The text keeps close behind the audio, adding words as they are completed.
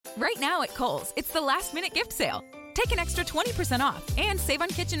Right now at Kohl's, it's the last-minute gift sale. Take an extra 20% off and save on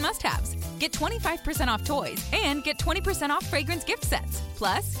kitchen must-haves. Get 25% off toys and get 20% off fragrance gift sets.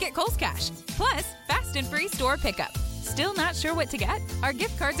 Plus, get Kohl's Cash. Plus, fast and free store pickup. Still not sure what to get? Our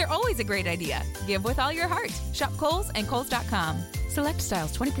gift cards are always a great idea. Give with all your heart. Shop Kohl's and Kohl's.com. Select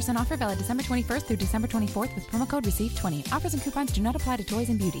styles, 20% offer valid December 21st through December 24th with promo code RECEIVE20. Offers and coupons do not apply to toys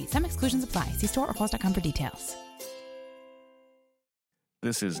and beauty. Some exclusions apply. See store or Kohl's.com for details.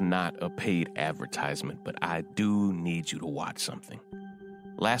 This is not a paid advertisement, but I do need you to watch something.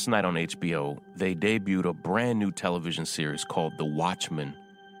 Last night on HBO, they debuted a brand new television series called The Watchmen.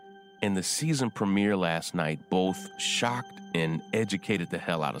 And the season premiere last night both shocked and educated the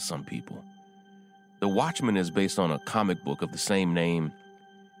hell out of some people. The Watchmen is based on a comic book of the same name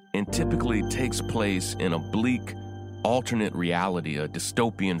and typically takes place in a bleak, alternate reality, a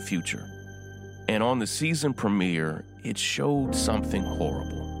dystopian future. And on the season premiere, it showed something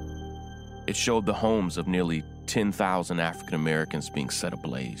horrible. It showed the homes of nearly 10,000 African Americans being set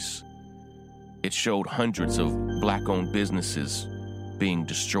ablaze. It showed hundreds of Black-owned businesses being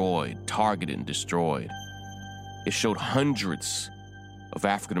destroyed, targeted and destroyed. It showed hundreds of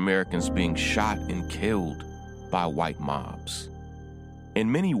African Americans being shot and killed by white mobs.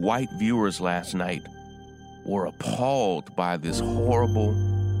 And many white viewers last night were appalled by this horrible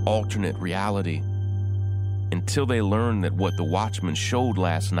alternate reality until they learned that what the Watchmen showed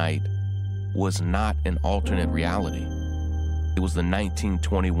last night was not an alternate reality. It was the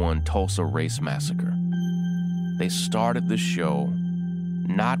 1921 Tulsa Race Massacre. They started the show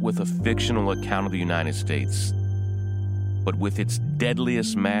not with a fictional account of the United States, but with its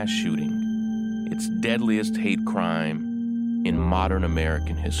deadliest mass shooting, its deadliest hate crime in modern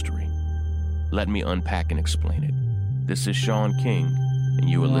American history. Let me unpack and explain it. This is Sean King, and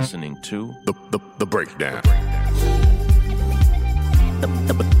you are listening to The Breakdown.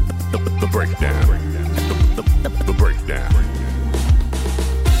 The Breakdown. The Breakdown.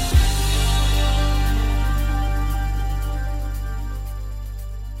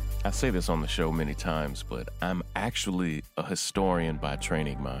 I say this on the show many times, but I'm actually a historian by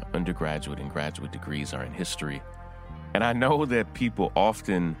training. My undergraduate and graduate degrees are in history. And I know that people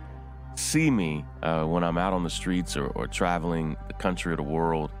often see me when I'm out on the streets or traveling the country or the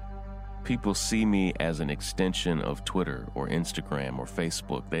world. People see me as an extension of Twitter or Instagram or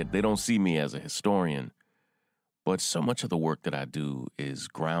Facebook. They don't see me as a historian. But so much of the work that I do is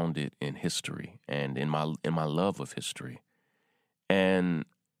grounded in history and in my love of history. And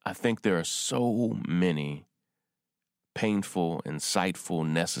I think there are so many painful, insightful,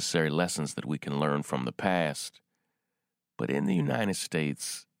 necessary lessons that we can learn from the past. But in the United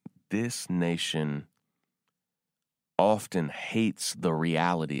States, this nation often hates the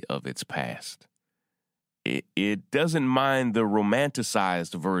reality of its past. It doesn't mind the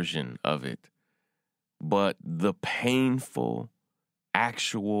romanticized version of it, but the painful,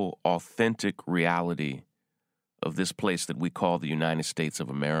 actual, authentic reality of this place that we call the United States of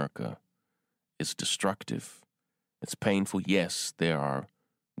America is destructive. It's painful. Yes, there are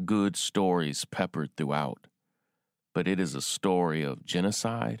good stories peppered throughout, but it is a story of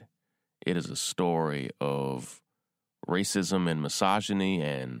genocide. It is a story of racism and misogyny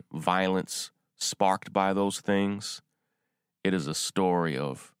and violence sparked by those things. It is a story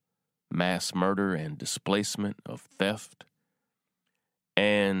of mass murder and displacement, of theft.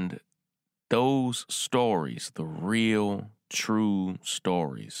 And those stories, the real, true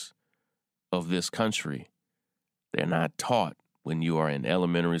stories of this country, they're not taught when you are in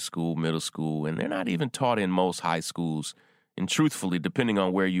elementary school, middle school, and they're not even taught in most high schools. And truthfully, depending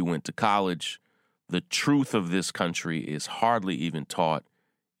on where you went to college, the truth of this country is hardly even taught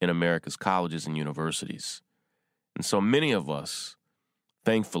in America's colleges and universities. And so many of us,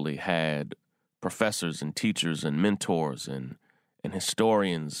 thankfully, had professors and teachers and mentors and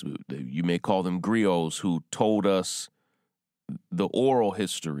historians, you may call them griots, who told us the oral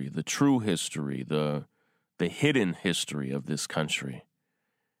history, the true history, the hidden history of this country.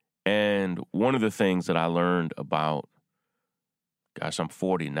 And one of the things that I learned about, I'm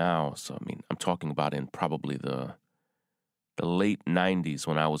 40 now, so I'm talking about in probably the late 90s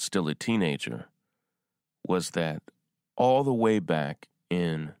when I was still a teenager, was that all the way back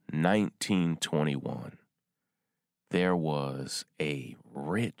in 1921, there was a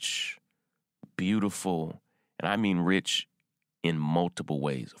rich, beautiful, and I mean rich in multiple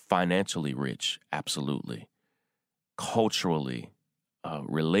ways, financially rich, absolutely, culturally,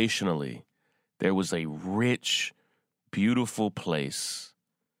 relationally, there was a rich, beautiful place,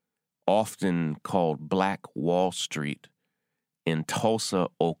 often called Black Wall Street, in Tulsa,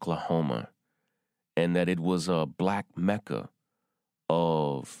 Oklahoma, and that it was a Black Mecca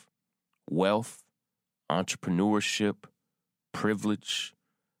of wealth, entrepreneurship, privilege,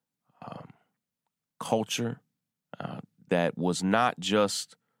 culture, that was not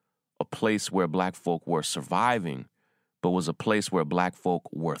just a place where black folk were surviving, but was a place where black folk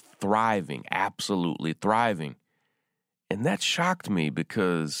were thriving, absolutely thriving. And that shocked me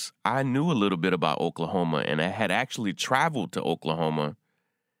because I knew a little bit about Oklahoma, and I had actually traveled to Oklahoma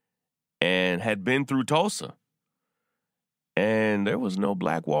and had been through Tulsa. And there was no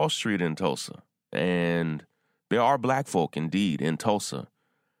Black Wall Street in Tulsa. And there are black folk indeed in Tulsa,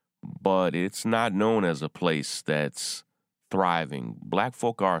 but it's not known as a place that's thriving. Black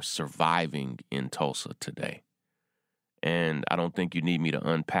folk are surviving in Tulsa today. And I don't think you need me to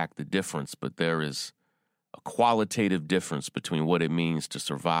unpack the difference, but there is a qualitative difference between what it means to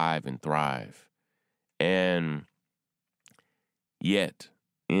survive and thrive. And yet,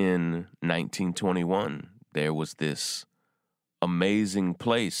 in 1921, there was this amazing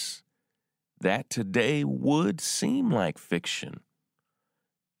place that today would seem like fiction.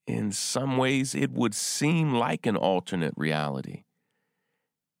 In some ways, it would seem like an alternate reality.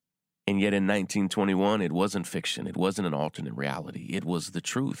 And yet in 1921, it wasn't fiction. It wasn't an alternate reality. It was the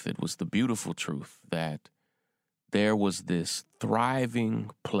truth. It was the beautiful truth that there was this thriving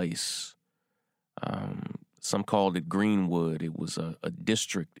place. Some called it Greenwood. It was a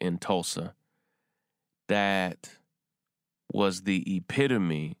district in Tulsa that was the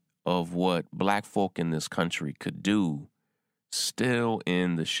epitome of what black folk in this country could do still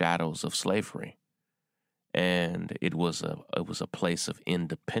in the shadows of slavery. And it was a place of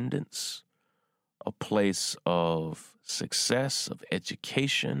independence, a place of success, of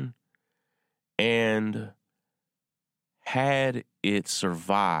education, and had it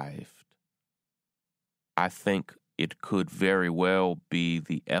survived, I think it could very well be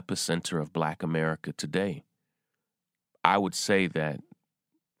the epicenter of Black America today. I would say that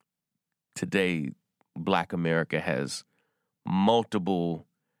today Black America has multiple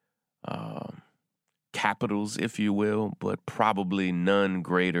capitals, if you will, but probably none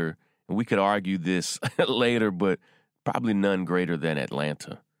greater. And we could argue this later, but probably none greater than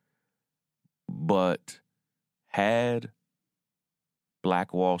Atlanta. But had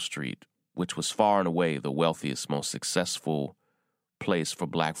Black Wall Street, which was far and away the wealthiest, most successful place for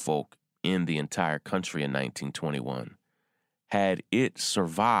black folk in the entire country in 1921, had it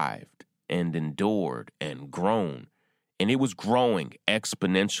survived and endured and grown, and it was growing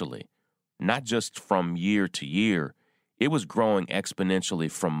exponentially, not just from year to year, it was growing exponentially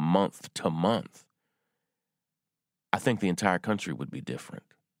from month to month, I think the entire country would be different.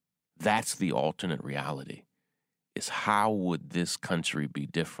 That's the alternate reality, is how would this country be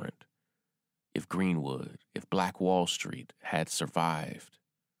different if Greenwood, if Black Wall Street had survived?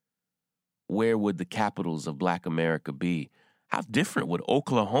 Where would the capitals of Black America be? How different would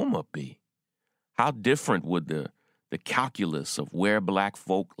Oklahoma be? How different would the calculus of where black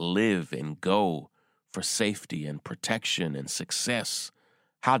folk live and go for safety and protection and success,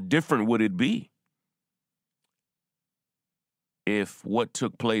 how different would it be if what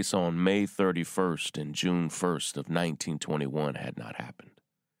took place on May 31st and June 1st of 1921 had not happened?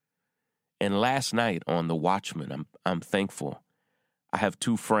 And last night on The Watchmen, I'm thankful. I have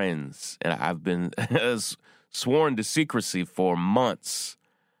two friends, and I've been sworn to secrecy for months.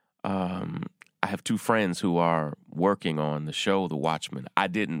 I have two friends who are working on the show, The Watchmen. I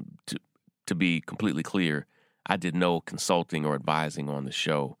didn't, to be completely clear, I did no consulting or advising on the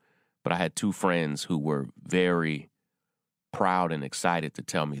show, but I had two friends who were very proud and excited to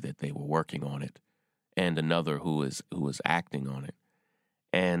tell me that they were working on it, and another who was acting on it.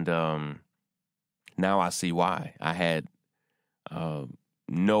 And now I see why. I had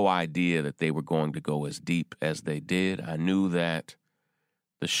no idea that they were going to go as deep as they did. I knew that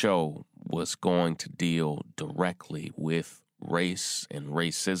the show was going to deal directly with race and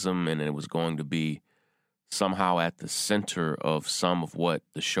racism, and it was going to be somehow at the center of some of what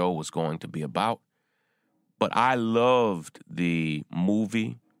the show was going to be about. But I loved the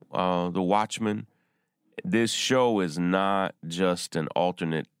movie, The Watchmen. This show is not just an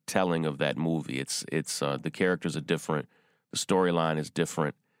alternate telling of that movie. It's the characters are different. The storyline is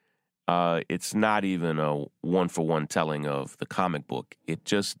different. It's not even a one-for-one telling of the comic book.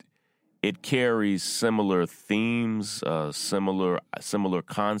 It carries similar themes, similar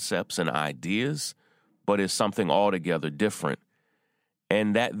concepts and ideas, but it's something altogether different.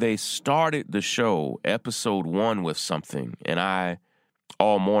 And that they started the show, episode 1, with something, and I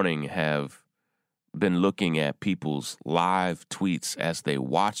all morning have been looking at people's live tweets as they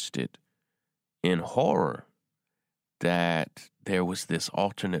watched it in horror, that there was this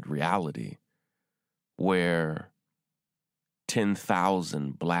alternate reality where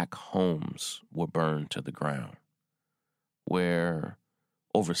 10,000 black homes were burned to the ground, where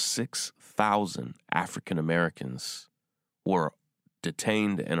over 6,000 African Americans were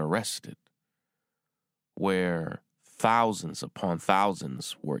detained and arrested, where thousands upon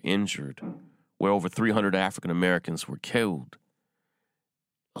thousands were injured, where over 300 African Americans were killed.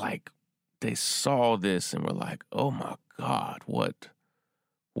 Like, they saw this and were like, oh my God,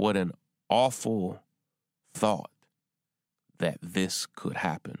 what an awful thought that this could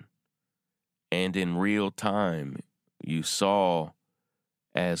happen. And in real time, you saw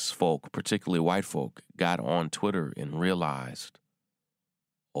as folk, particularly white folk, got on Twitter and realized,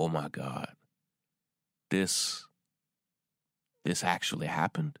 oh my God, this actually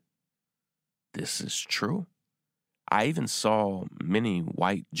happened. This is true. I even saw many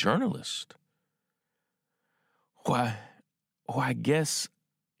white journalists who I guess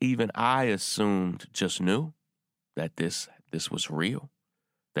even I assumed just knew that this was real,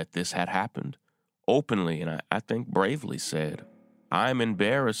 that this had happened, openly, and I think bravely said, I'm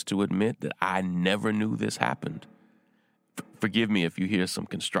embarrassed to admit that I never knew this happened. Forgive me if you hear some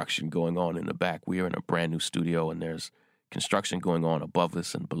construction going on in the back. We are in a brand new studio, and there's construction going on above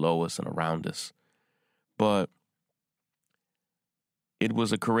us and below us and around us. But it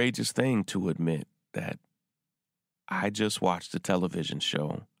was a courageous thing to admit that I just watched a television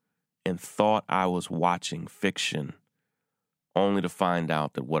show and thought I was watching fiction, only to find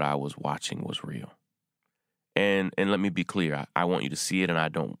out that what I was watching was real. And let me be clear, I want you to see it, and I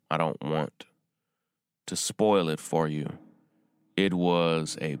don't want to spoil it for you. It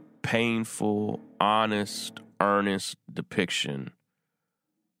was a painful, honest, earnest depiction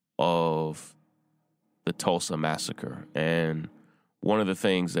of the Tulsa massacre. And one of the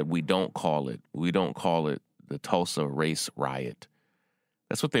things that we don't call it the Tulsa race riot.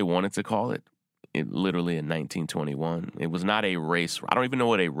 That's what they wanted to call it. Literally in 1921. It was not a race. I don't even know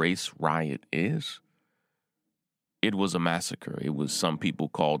what a race riot is. It was a massacre. It was, some people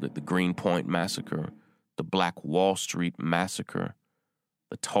called it the Greenpoint Massacre, the Black Wall Street Massacre,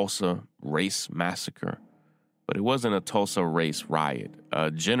 the Tulsa Race Massacre. But it wasn't a Tulsa race riot.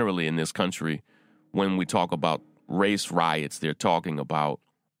 Generally in this country, when we talk about race riots, they're talking about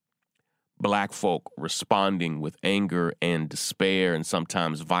black folk responding with anger and despair and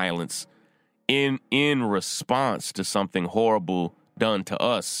sometimes violence in response to something horrible done to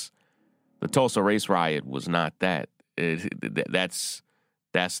us. The Tulsa race riot was not that. That's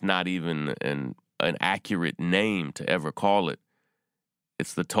not even an accurate name to ever call it.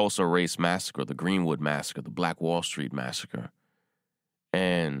 It's the Tulsa Race Massacre, the Greenwood Massacre, the Black Wall Street Massacre.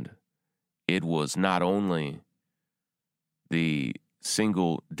 And it was not only the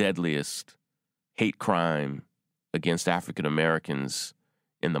single deadliest hate crime against African Americans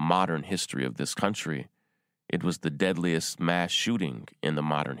in the modern history of this country, it was the deadliest mass shooting in the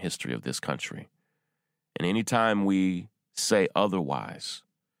modern history of this country. And anytime we say otherwise,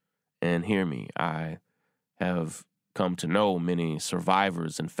 and hear me, I have come to know many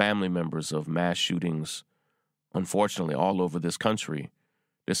survivors and family members of mass shootings, unfortunately, all over this country.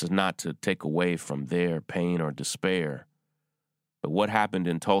 This is not to take away from their pain or despair. But what happened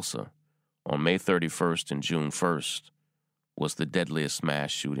in Tulsa on May 31st and June 1st was the deadliest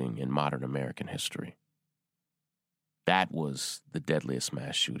mass shooting in modern American history. That was the deadliest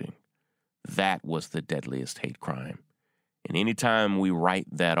mass shooting. That was the deadliest hate crime. And anytime we write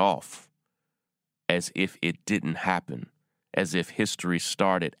that off as if it didn't happen, as if history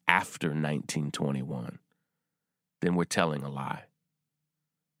started after 1921, then we're telling a lie.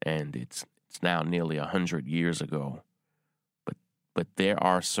 And it's now nearly 100 years ago. But there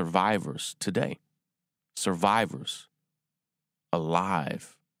are survivors today, survivors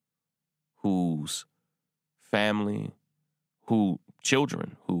alive, whose family,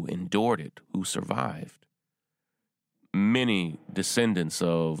 children who endured it, who survived. Many descendants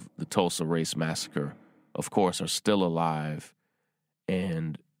of the Tulsa Race Massacre, of course, are still alive,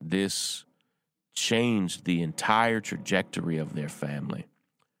 and this changed the entire trajectory of their family.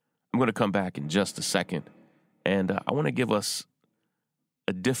 I'm going to come back in just a second, and I want to give us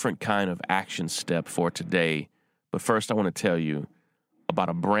a different kind of action step for today. But first, I want to tell you about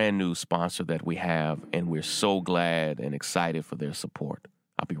a brand new sponsor that we have, and we're so glad and excited for their support.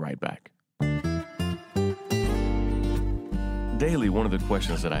 I'll be right back. Daily, one of the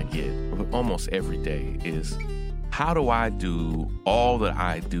questions that I get almost every day is, how do I do all that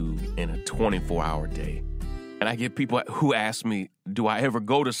I do in a 24-hour day? And I get people who ask me, do I ever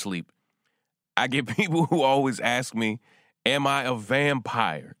go to sleep? I get people who always ask me, am I a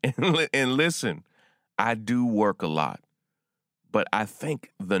vampire? And listen, I do work a lot. But I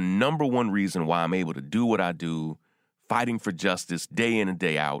think the number one reason why I'm able to do what I do fighting for justice day in and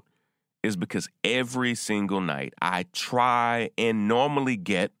day out is because every single night I try and normally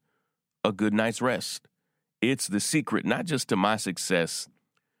get a good night's rest. It's the secret, not just to my success,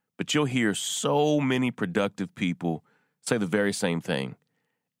 but you'll hear so many productive people say the very same thing.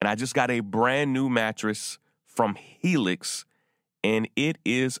 And I just got a brand new mattress from Helix, and it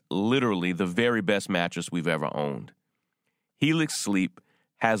is literally the very best mattress we've ever owned. Helix Sleep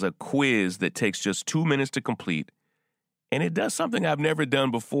has a quiz that takes just 2 minutes to complete, and it does something I've never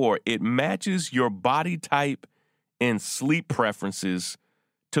done before. It matches your body type and sleep preferences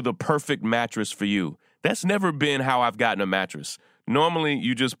to the perfect mattress for you. That's never been how I've gotten a mattress. Normally,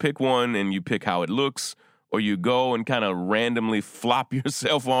 you just pick one and you pick how it looks, or you go and kind of randomly flop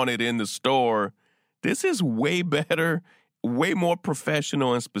yourself on it in the store. This is way better, way more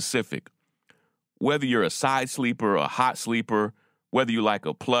professional and specific. Whether you're a side sleeper, a hot sleeper, whether you like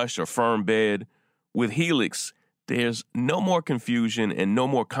a plush or firm bed, with Helix, there's no more confusion and no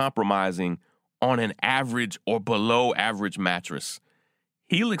more compromising on an average or below average mattress.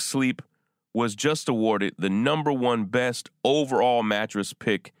 Helix Sleep was just awarded the #1 best overall mattress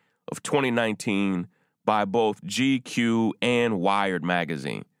pick of 2019 by both GQ and Wired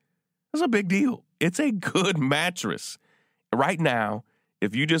magazine. That's a big deal. It's a good mattress. Right now,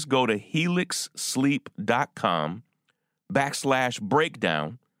 if you just go to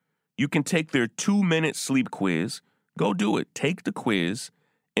helixsleep.com/breakdown, you can take their 2-minute sleep quiz. Go do it. Take the quiz,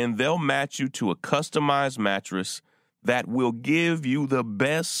 and they'll match you to a customized mattress that will give you the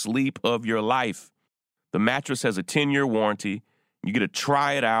best sleep of your life. The mattress has a 10-year warranty. You get to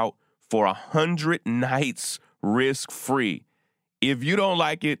try it out for 100 nights risk-free. If you don't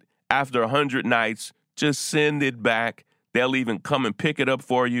like it after 100 nights, just send it back. They'll even come and pick it up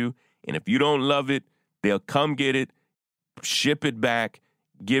for you. And if you don't love it, they'll come get it, ship it back,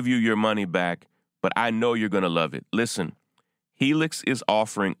 give you your money back. But I know you're going to love it. Listen, Helix is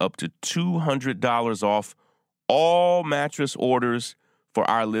offering up to $200 off all mattress orders for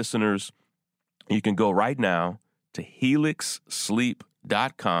our listeners. You can go right now to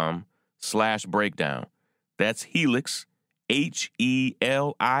helixsleep.com/breakdown. That's Helix,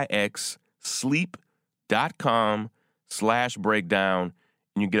 HELIX, sleep.com/breakdown,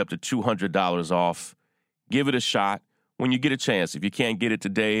 and you get up to $200 off. Give it a shot when you get a chance. If you can't get it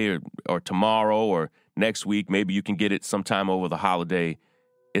today or tomorrow or next week, maybe you can get it sometime over the holiday.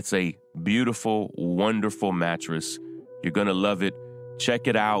 It's a beautiful, wonderful mattress. You're going to love it. Check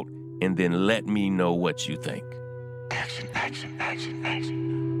it out, and then let me know what you think. Action, action, action,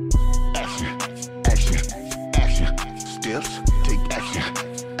 action. Action, action, action. Steps, take action.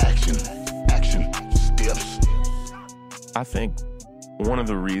 Action, action, steps. I think one of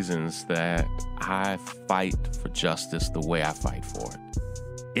the reasons that I fight for justice the way I fight for it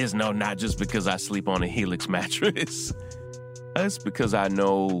is not just because I sleep on a Helix mattress. It's because I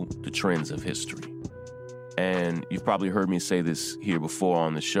know the trends of history. And you've probably heard me say this here before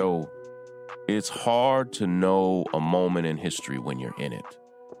on the show. It's hard to know a moment in history when you're in it.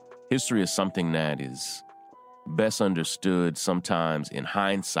 History is something that is best understood sometimes in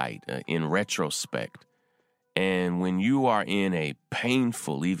hindsight, in retrospect. And when you are in a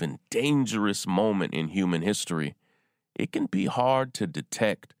painful, even dangerous moment in human history, it can be hard to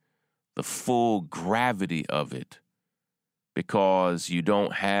detect the full gravity of it because you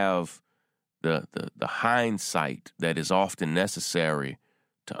don't have the hindsight that is often necessary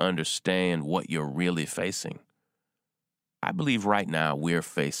to understand what you're really facing. I believe right now we're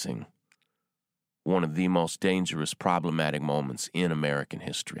facing one of the most dangerous, problematic moments in American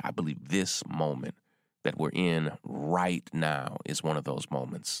history. I believe this moment that we're in right now is one of those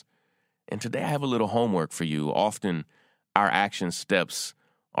moments. And today I have a little homework for you. Often our action steps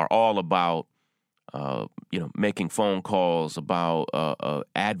are all about, making phone calls, about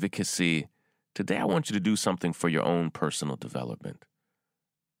advocacy. Today I want you to do something for your own personal development.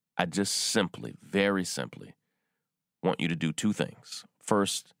 I just simply, very simply, want you to do two things.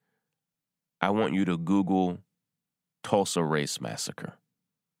 First, I want you to Google Tulsa Race Massacre.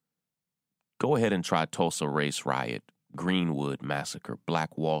 Go ahead and try Tulsa Race Riot, Greenwood Massacre,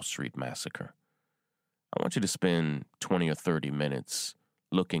 Black Wall Street Massacre. I want you to spend 20 or 30 minutes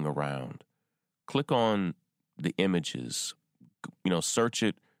looking around. Click on the images. Search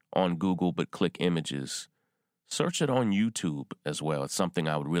it on Google, but click images. Search it on YouTube as well. It's something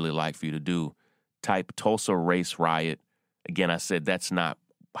I would really like for you to do. Type Tulsa Race Riot. Again, I said that's not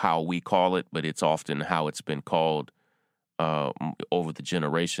how we call it, but it's often how it's been called over the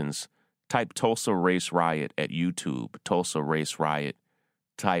generations. Type Tulsa Race Riot at YouTube. Tulsa Race Riot.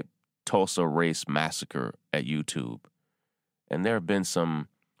 Type Tulsa Race Massacre at YouTube. And there have been some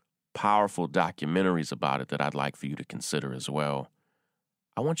powerful documentaries about it that I'd like for you to consider as well.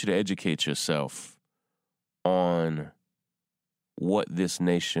 I want you to educate yourself on what this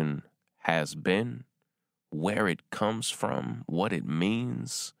nation has been, where it comes from, what it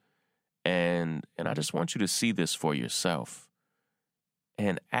means, and I just want you to see this for yourself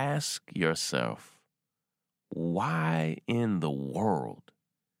and ask yourself, why in the world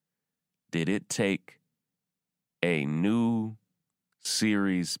did it take a new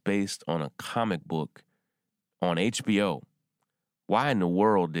series based on a comic book on HBO? Why in the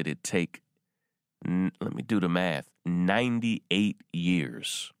world did it take, let me do the math, 98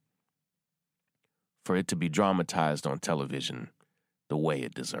 years for it to be dramatized on television the way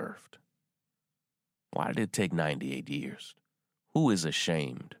it deserved? Why did it take 98 years? Who is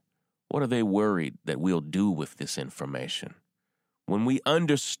ashamed? What are they worried that we'll do with this information? When we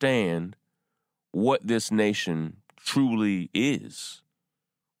understand what this nation truly is,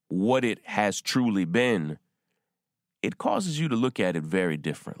 what it has truly been, it causes you to look at it very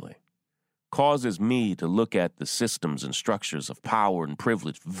differently. Causes me to look at the systems and structures of power and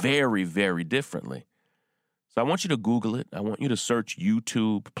privilege very, very differently. So I want you to Google it. I want you to search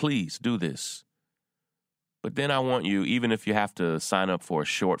YouTube. Please do this. But then I want you, even if you have to sign up for a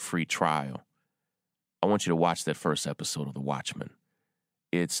short free trial, I want you to watch that first episode of The Watchmen.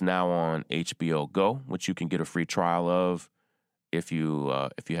 It's now on HBO Go, which you can get a free trial of. If you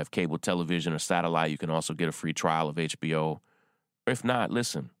have cable television or satellite, you can also get a free trial of HBO. Or if not,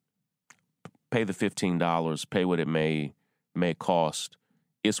 listen, pay the $15, pay what it may cost.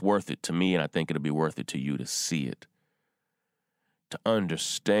 It's worth it to me, and I think it'll be worth it to you to see it, to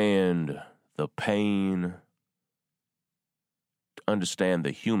understand the pain, to understand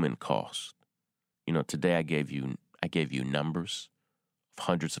the human cost. You know, today I gave you numbers of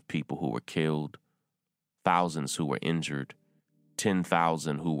hundreds of people who were killed, thousands who were injured,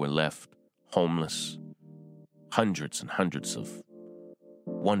 10,000 who were left homeless, hundreds and hundreds of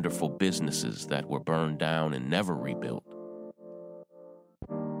wonderful businesses that were burned down and never rebuilt.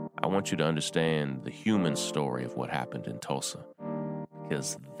 I want you to understand the human story of what happened in Tulsa,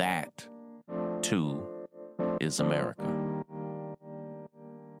 because that, too, is America.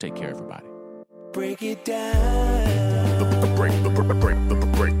 Take care, everybody. Break it down. The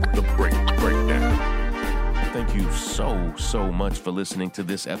breakdown. Thank you so much for listening to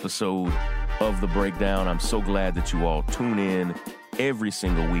this episode of The Breakdown. I'm so glad that you all tune in every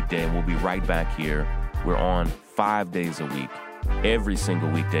single weekday, and we'll be right back here. We're on 5 days a week, every single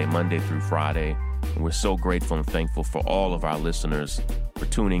weekday, Monday through Friday. And we're so grateful and thankful for all of our listeners for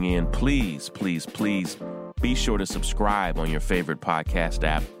tuning in. Please, please, please be sure to subscribe on your favorite podcast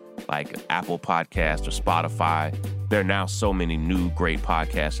app like Apple Podcast or Spotify. There are now so many new great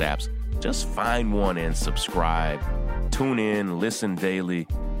podcast apps. Just find one and subscribe. Tune in, listen daily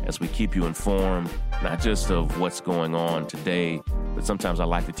as we keep you informed, not just of what's going on today, but sometimes I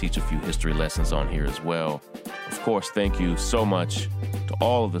like to teach a few history lessons on here as well. Of course, thank you so much to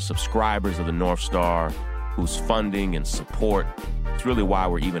all of the subscribers of the North Star whose funding and support is really why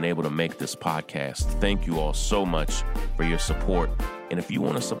we're even able to make this podcast. Thank you all so much for your support. And if you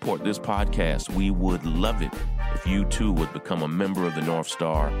want to support this podcast, we would love it if you too would become a member of the North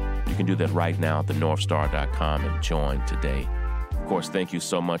Star. You can do that right now at thenorthstar.com and join today. Of course, thank you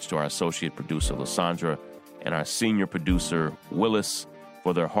so much to our associate producer, Lysandra, and our senior producer, Willis,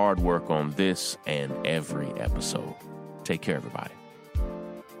 for their hard work on this and every episode. Take care, everybody.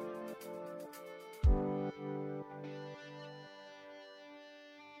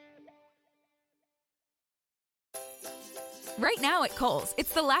 Right now at Kohl's,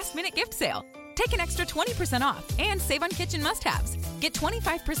 it's the last-minute gift sale. Take an extra 20% off and save on kitchen must-haves. Get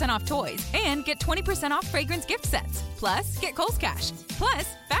 25% off toys and get 20% off fragrance gift sets. Plus, get Kohl's Cash. Plus,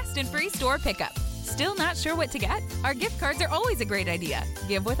 fast and free store pickup. Still not sure what to get? Our gift cards are always a great idea.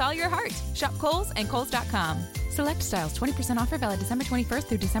 Give with all your heart. Shop Kohl's and Kohl's.com. Select styles, 20% offer valid December 21st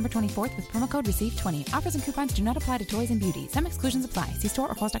through December 24th with promo code RECEIVE20. Offers and coupons do not apply to toys and beauty. Some exclusions apply. See store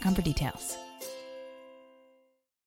or Kohl's.com for details.